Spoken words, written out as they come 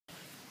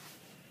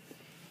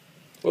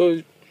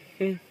Well,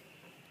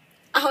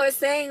 I was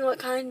saying, what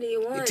kind do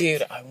you want?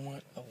 dude, I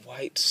want a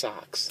white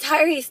socks.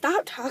 Tyree,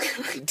 stop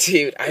talking.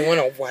 Dude, I want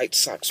a white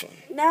socks one.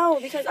 No,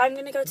 because I'm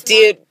gonna go to.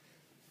 Dude,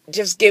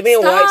 just give me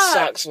a white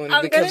Stop. socks one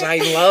because I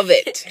love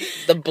it.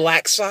 The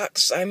black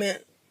socks, I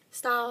meant.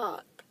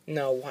 Stop.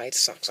 No, white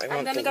socks. I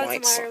want the I'm gonna go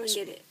white tomorrow socks.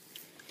 and get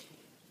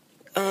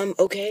it.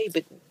 Okay,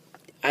 but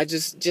I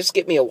just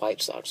get me a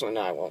white socks one and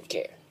I won't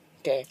care.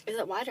 Okay? Is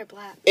it white or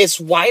black? It's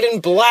white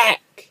and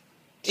black.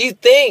 Do you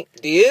think,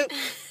 dude?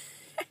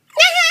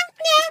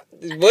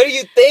 What are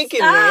you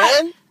thinking,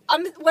 Stop. man?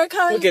 What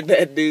color? Look at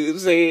that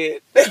dude's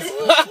head.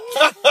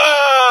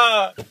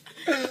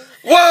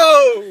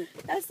 Whoa!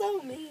 That's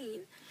so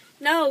mean.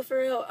 No, for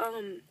real.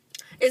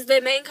 Is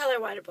the main color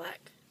white or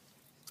black?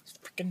 It's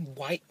freaking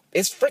white.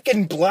 It's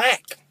freaking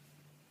black.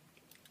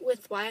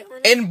 With white on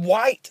it? And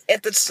white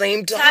at the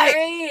same time.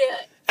 Tyree!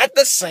 At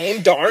the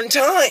same darn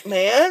time,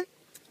 man.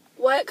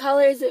 What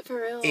color is it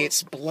for real?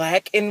 It's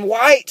black and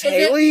white, Is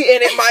Haley,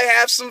 and it might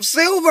have some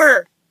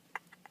silver.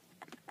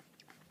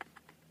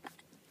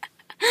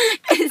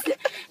 Is it?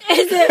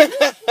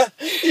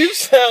 You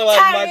sound like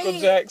Tyree. Michael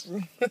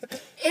Jackson.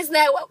 Is the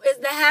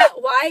hat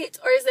white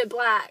or is it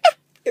black?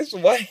 It's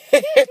white.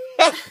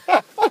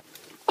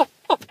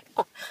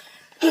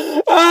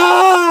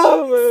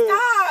 Oh, man.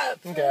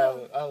 Stop!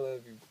 Okay, I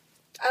love you.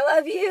 I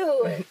love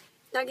you.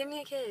 Now give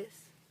me a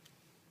kiss.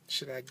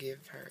 Should I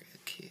give her a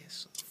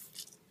kiss?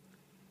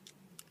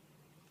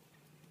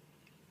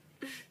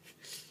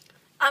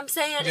 I'm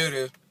saying.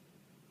 Doo-doo.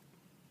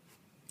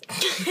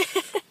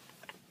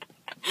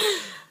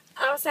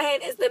 I'm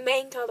saying, is the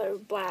main color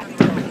black?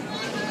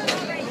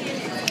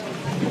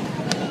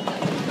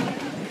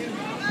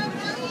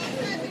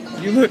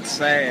 You look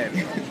sad.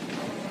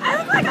 I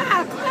look like I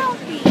have clown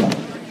feet.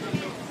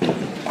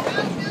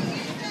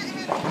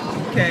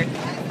 Okay.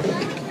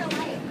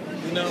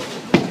 You know,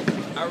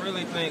 I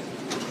really think.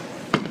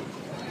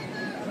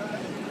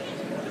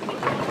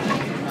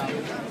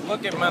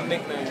 Look at my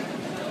nickname.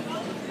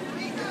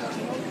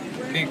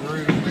 Big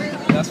Rude.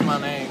 That's my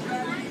name.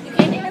 You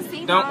can't even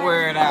see. Don't mine.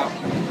 wear it out,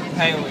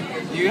 Haley.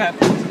 You have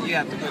to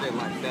put it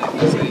like that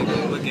so you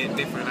can look at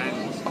different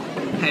angles.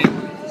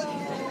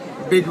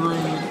 Haley. Big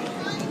Rude.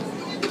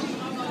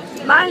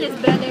 Mine is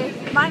better.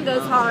 Mine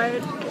goes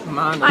hard.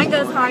 Mine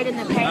goes hard in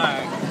the paint.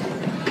 Alright.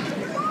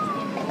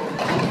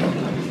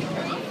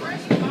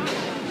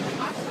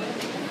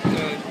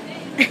 Good.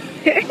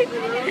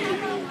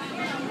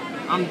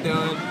 I'm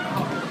done.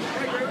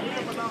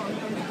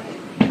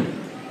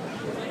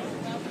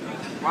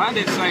 Why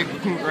did it say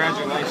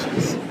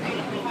congratulations?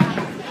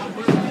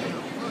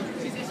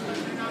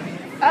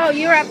 Oh,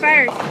 you were up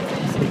first.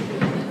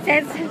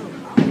 Says,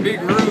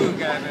 Big Rude,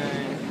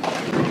 goddamn.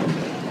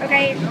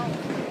 okay,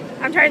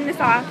 I'm turning this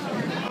off.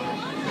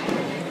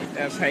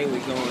 That's Haley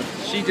going.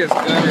 She just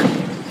guttered.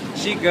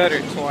 She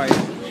guttered twice.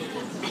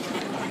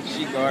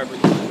 She garbage.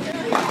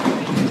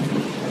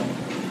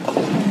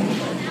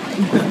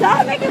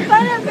 Stop making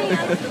fun of me.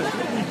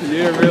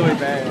 You're really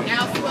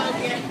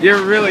bad.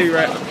 You're really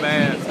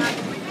bad.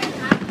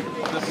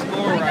 The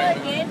score right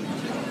now.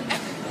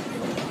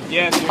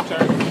 Yes, your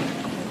turn.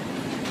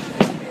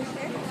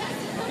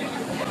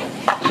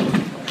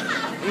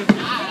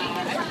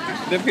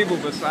 The people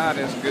beside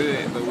us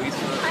good, but we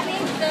suck. I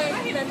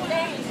mean, the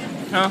thing.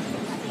 Huh?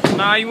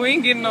 Nah, we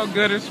ain't getting no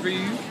gutters for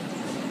you.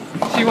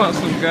 She wants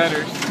some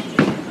gutters.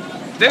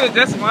 Dude,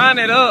 just line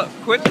it up.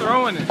 Quit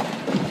throwing it.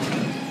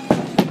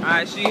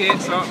 Alright, she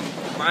hit something.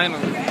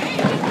 Finally.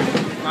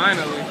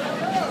 Finally.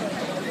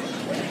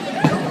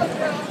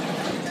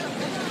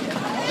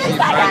 She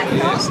finally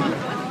hit something.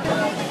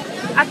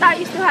 I thought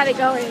you still had it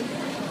going.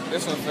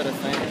 This one for the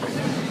fans.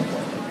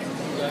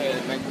 Go ahead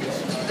and make this.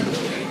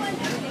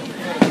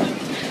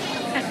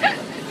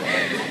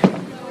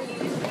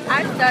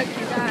 I stuck,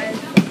 you guys.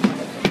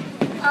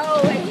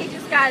 Oh, and he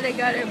just got a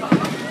gutter ball. You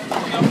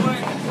know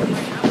what?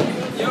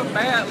 Your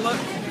bad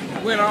luck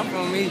went off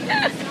on me.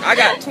 I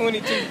got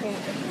 22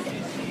 points.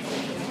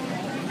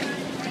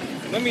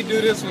 Let me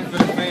do this one for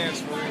the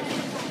fans for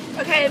you.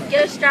 Okay,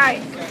 get a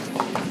strike. Okay.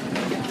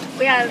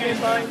 We haven't been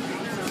bowling.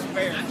 This is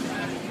fair.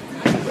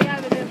 We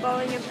haven't been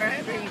bowling in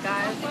forever, you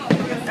guys.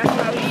 That's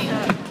why we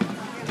suck.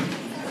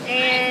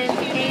 And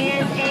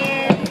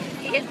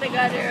he hit the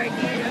gutter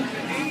again.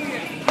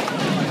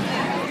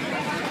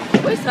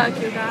 We suck,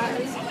 you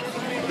guys.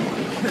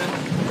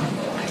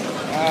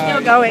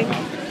 Still going.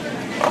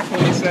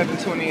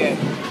 27-28.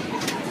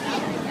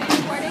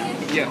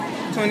 Yeah,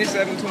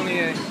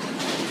 27-28.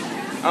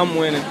 I'm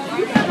winning.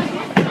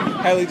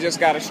 Haley just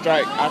got a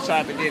strike. I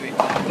tried to get it,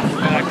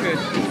 and I couldn't.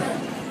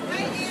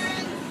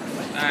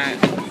 Alright.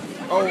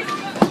 Oh,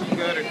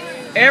 gutter.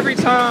 Every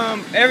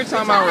time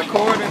I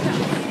record it,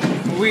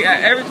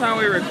 every time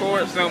we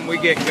record something, we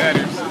get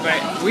gutters.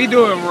 Like, we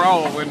do it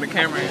raw when the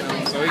camera ain't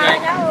on, so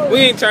we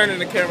ain't turning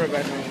the camera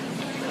back on.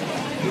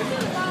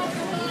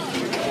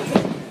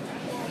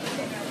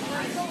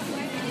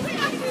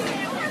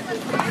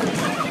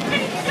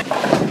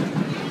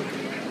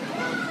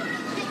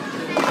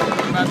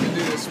 I'm about to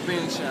do the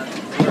spin shot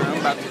where I'm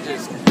about to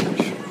just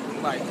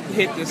like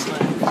hit this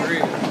thing for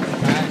real.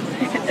 Right?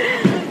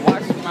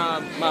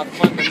 Watch my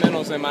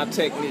fundamentals and my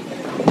technique.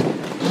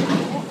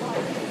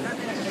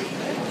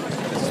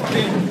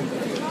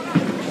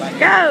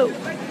 Go!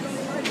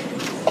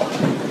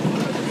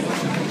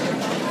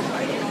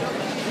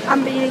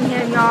 I'm beating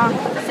him, y'all.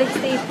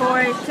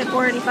 64 to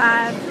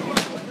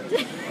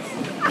 45.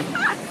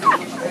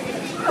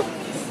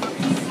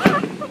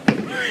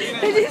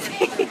 Did you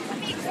see?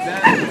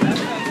 That's how to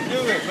do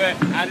it, but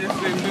I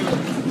just didn't do it.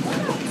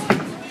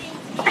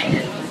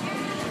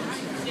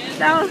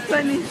 That was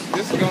funny.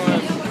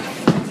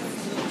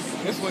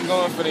 This one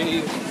going for the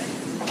heel.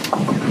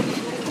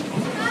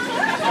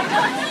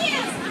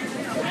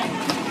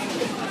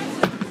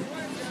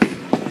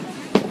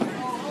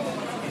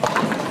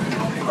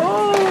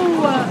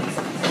 Oh!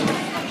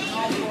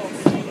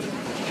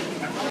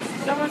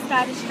 Someone's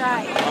got a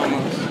strike.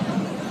 Almost.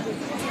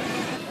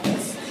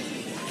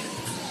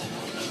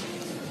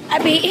 I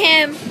beat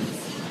him.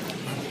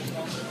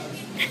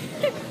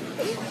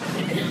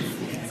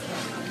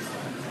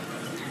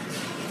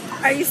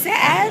 Are you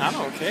sad? I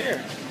don't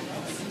care.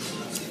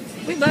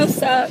 We both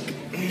suck.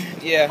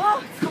 Yeah.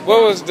 Oh,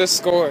 What was the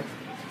score?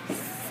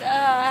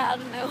 I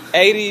don't know.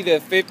 80 to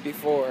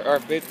 54 or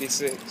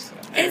 56. It's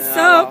And I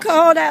so lost.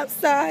 cold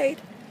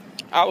outside.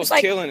 I was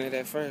like- killing it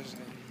at first.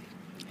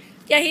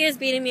 Yeah, he was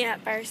beating me at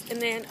first,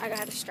 and then I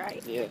got a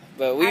strike. Yeah,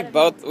 but I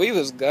don't we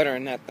was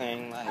guttering that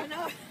thing. I Like,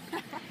 know.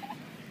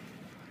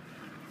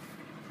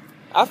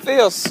 I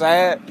feel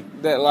sad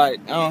that like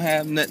I don't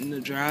have nothing to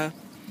drive.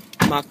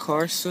 My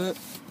car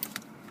sucks.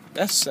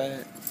 That's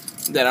sad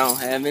that I don't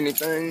have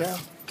anything now.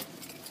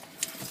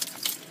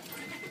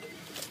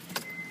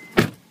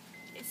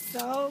 It's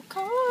so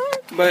cold.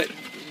 But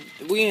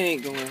we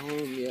ain't going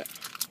home yet.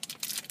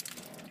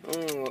 I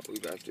don't know what we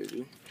about to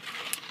do.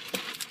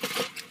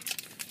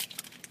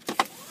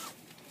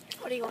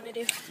 What do you want to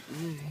do?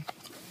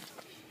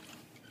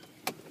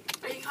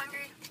 Are you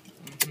hungry?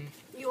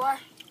 You are?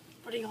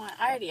 What do you want?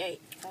 I already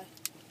ate. So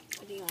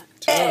what do you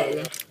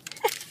want?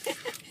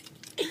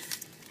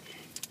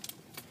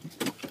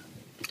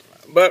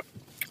 But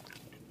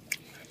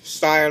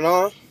signing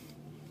off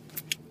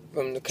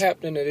from the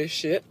captain of this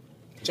ship,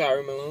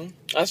 Tyree Malone.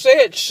 I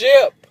said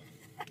ship.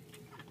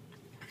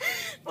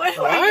 Where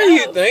do Why I are go?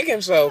 you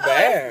thinking so Oh, that's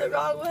bad? the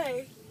wrong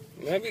way.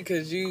 Maybe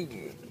because you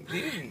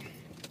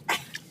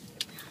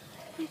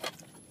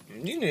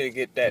need to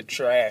get that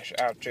trash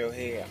out your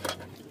head.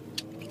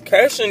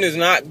 Cussing is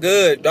not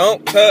good.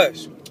 Don't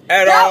cuss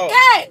at all. Don't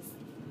cuss!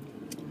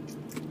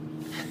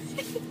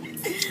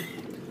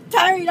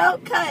 Tyree,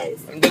 don't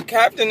cuss. The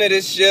captain of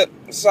this ship,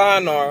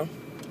 Sayonara,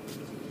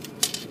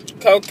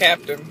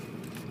 co-captain.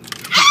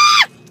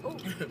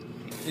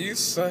 You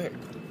suck.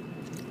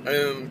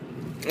 I'm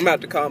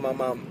about to call my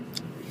mama.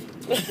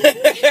 I'm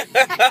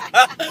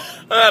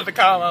about to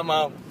call my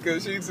mama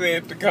because she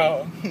said to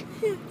call.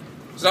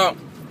 So,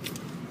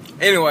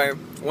 anyway,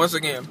 once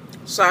again,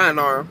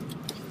 sayonara.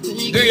 Do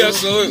your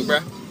salute,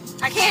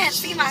 bruh. I can't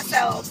see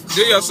myself.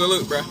 Do your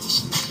salute, bruh.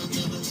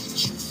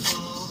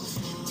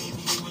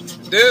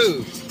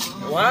 Dude,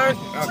 why?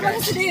 What Okay.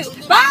 does it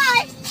do?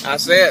 Bye! I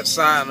said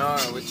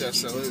sayonara with your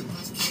salute.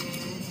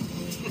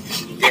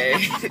 Okay.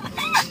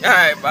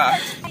 Alright, bye.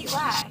 Hey,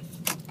 lie.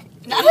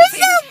 What's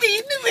so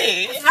mean to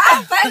me? It's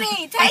not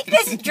funny. Take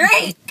this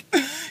drink.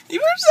 You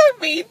were so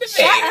mean to me.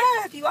 Shut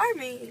up. You are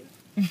mean.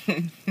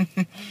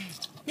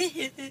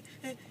 It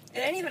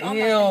ain't even on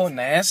my Ew, face.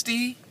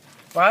 nasty.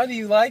 Why do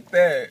you like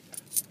that?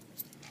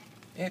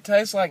 It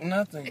tastes like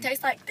nothing. It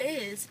tastes like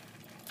this.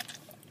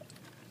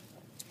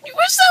 You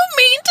were so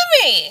mean to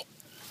me.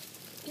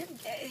 You're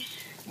gay.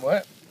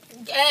 What?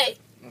 You're gay.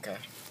 Okay.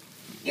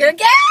 You're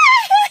gay.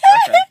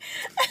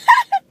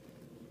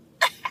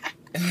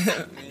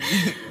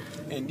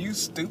 And you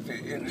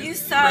stupid. And You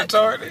suck.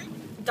 retarded.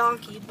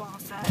 Donkey ball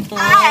sack.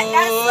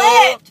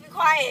 I slipped. Be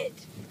quiet.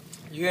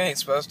 You ain't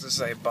supposed to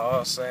say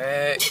ball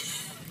sack.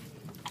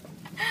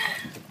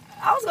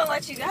 I was gonna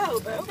let you go,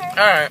 but okay.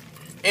 Alright.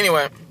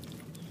 Anyway.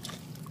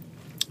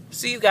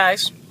 See you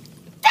guys.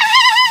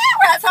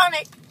 We're at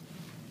Sonic.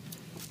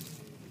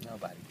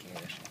 Nobody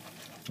cares.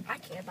 I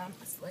care about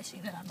my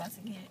slushy that I'm about to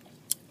get.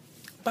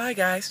 Bye,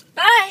 guys.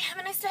 Bye. Have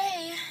a nice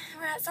day.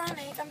 We're at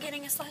Sonic. I'm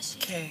getting a slushy.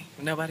 Okay.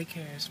 Nobody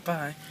cares.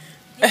 Bye.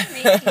 Give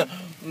me.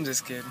 I'm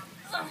just kidding.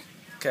 Oh.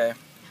 Okay.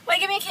 Wait,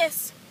 give me a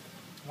kiss.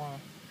 Why?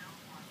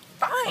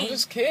 Fine. I'm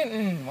just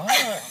kidding.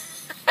 Why?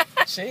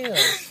 Chill.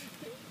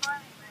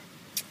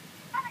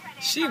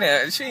 She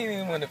didn't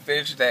even want to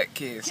finish that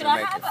kiss Can and I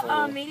make have it full.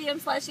 a medium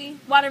slushy?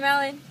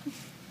 Watermelon.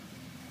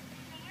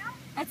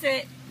 That's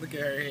it. Look at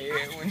her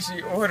head when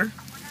she ordered.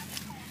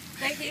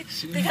 Thank you.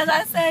 Because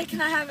I said,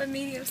 can I have a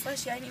medium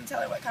slushy? I didn't even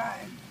tell her what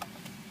kind.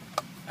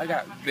 I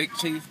got big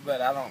teeth,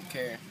 but I don't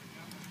care.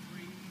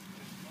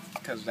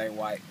 Because they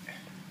white.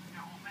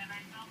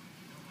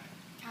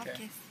 Have Okay.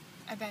 kiss.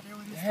 I better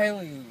one this time.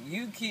 Haley,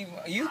 you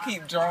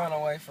keep drawing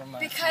away from my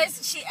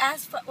Because she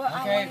asked for what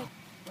I Okay. wanted.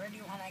 Where do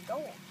you want to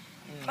go?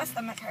 My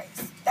stomach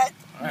hurts. That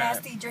All right.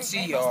 nasty drink. See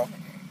made my y'all. stomach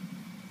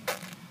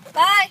hurt.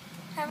 Bye.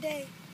 Have a day.